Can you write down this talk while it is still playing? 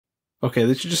Okay,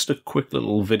 this is just a quick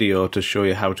little video to show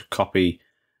you how to copy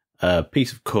a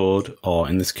piece of code, or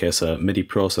in this case a MIDI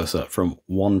processor, from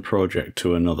one project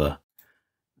to another.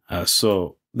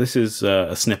 So this is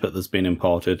a snippet that's been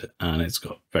imported and it's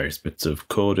got various bits of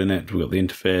code in it. We've got the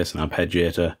interface, an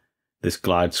arpeggiator, this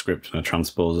glide script and a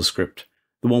transposer script.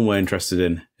 The one we're interested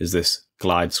in is this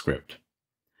glide script.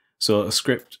 So a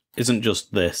script isn't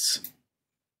just this,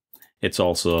 it's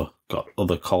also got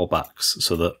other callbacks,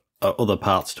 so that other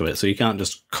parts to it. So you can't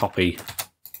just copy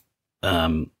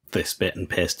this bit and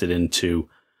paste it into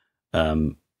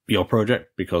your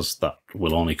project, because that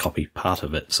will only copy part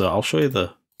of it. So I'll show you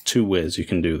the two ways you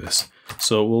can do this.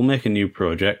 So we'll make a new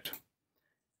project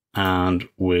and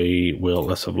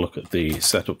let's have a look at the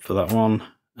setup for that one.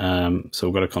 So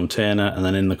we've got a container, and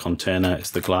then in the container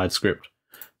it's the glide script.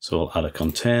 So we'll add a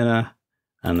container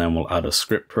and then we'll add a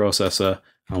script processor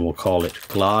and we'll call it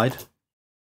glide.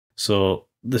 So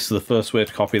this is the first way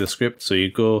to copy the script. So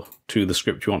you go to the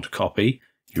script you want to copy,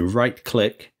 you right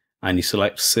click and you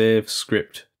select Save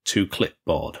Script to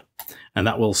Clipboard. And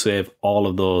that will save all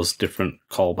of those different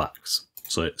callbacks.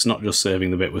 So it's not just saving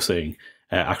the bit we're seeing.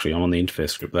 Actually, I'm on the interface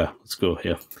script there. Let's go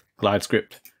here. Glide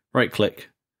script, right click,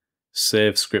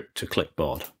 Save Script to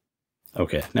Clipboard.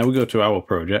 Okay, now we go to our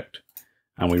project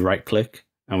and we right click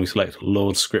and we select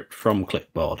Load Script from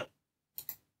Clipboard.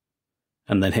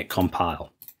 And then hit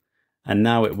compile. And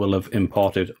now it will have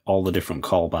imported all the different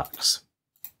callbacks.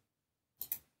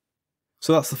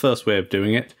 So that's the first way of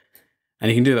doing it. And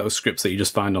you can do that with scripts that you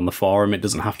just find on the forum. It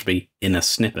doesn't have to be in a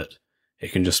snippet.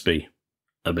 It can just be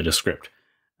a bit of script.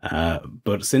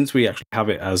 But since we actually have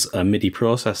it as a MIDI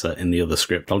processor in the other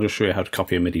script, I'll just show you how to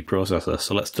copy a MIDI processor.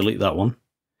 So let's delete that one.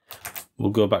 We'll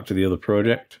go back to the other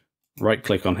project, right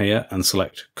click on here and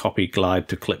select Copy Glide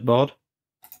to Clipboard.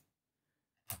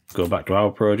 Go back to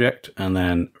our project and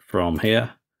then from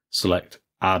here, select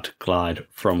Add Glide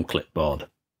from Clipboard.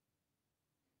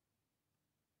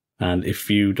 And if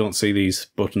you don't see these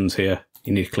buttons here,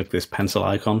 you need to click this pencil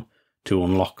icon to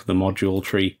unlock the module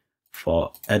tree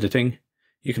for editing.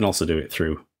 You can also do it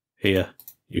through here.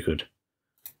 You could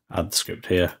add the script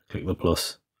here, click the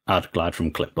plus, add glide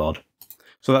from clipboard.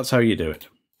 So that's how you do it.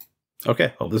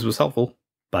 Okay, hope this was helpful.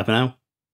 Bye for now.